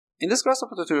In this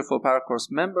Grasshopper tutorial for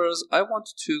Paracourse members, I want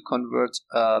to convert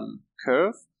a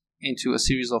curve into a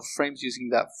series of frames using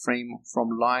that frame from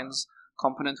lines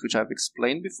component which I've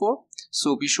explained before.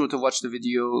 So be sure to watch the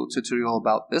video tutorial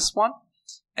about this one.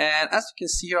 And as you can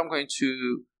see here, I'm going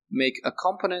to make a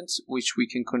component which we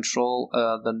can control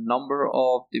the number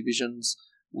of divisions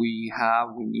we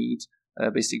need,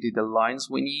 basically the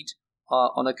lines we need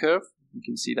on a curve. You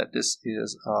can see that this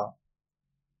is a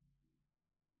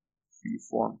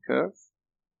freeform curve.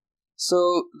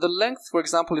 So the length, for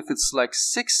example, if it's like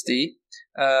 60,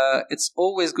 it's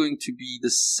always going to be the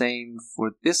same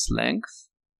for this length.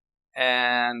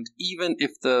 And even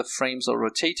if the frames are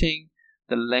rotating,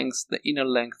 the length, the inner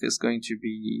length is going to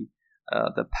be,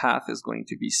 the path is going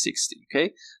to be 60,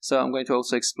 okay? So I'm going to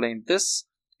also explain this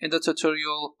in the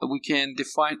tutorial. We can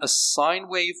define a sine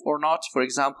wave or not. For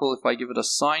example, if I give it a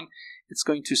sine, it's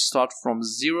going to start from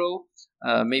 0.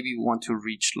 Maybe we want to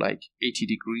reach like 80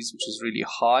 degrees, which is really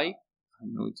high.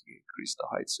 I'm going to increase the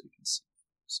height so you can see.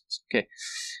 Okay,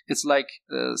 it's like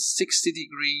 60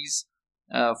 degrees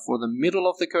for the middle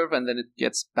of the curve, and then it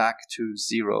gets back to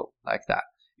 0 like that.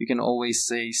 You can always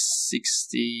say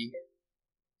 60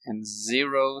 and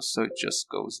 0, so it just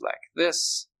goes like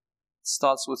this. It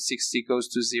starts with 60, goes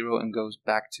to 0, and goes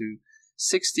back to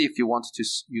 60 if you want to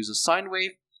use a sine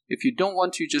wave. If you don't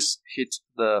want to, just hit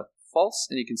the false,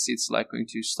 and you can see it's like going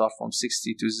to start from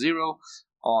 60 to 0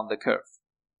 on the curve.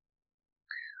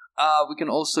 We can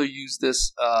also use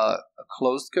this a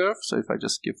closed curve. So if I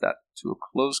just give that to a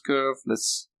closed curve,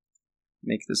 let's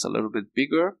make this a little bit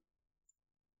bigger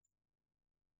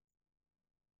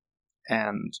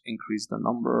and increase the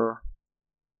number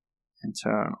and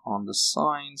turn on the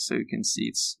sine. So you can see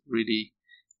it's really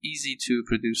easy to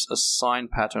produce a sine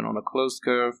pattern on a closed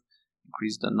curve,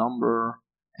 increase the number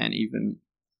and even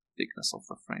thickness of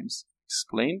the frames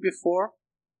explained before.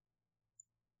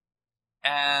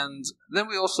 And then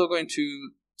we're also going to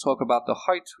talk about the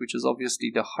height, which is obviously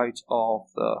the height of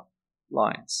the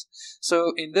lines.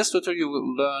 So in this tutorial,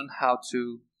 we'll learn how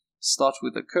to start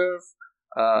with a curve,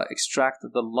 extract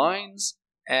the lines,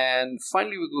 and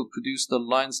finally we will produce the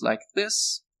lines like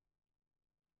this,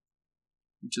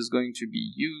 which is going to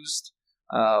be used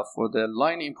for the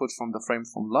line input from the frame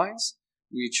from lines,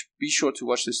 which be sure to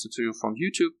watch this tutorial from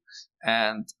YouTube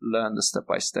and learn the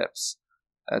step-by-steps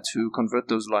to convert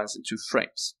those lines into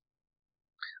frames.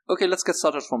 Okay, let's get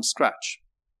started from scratch.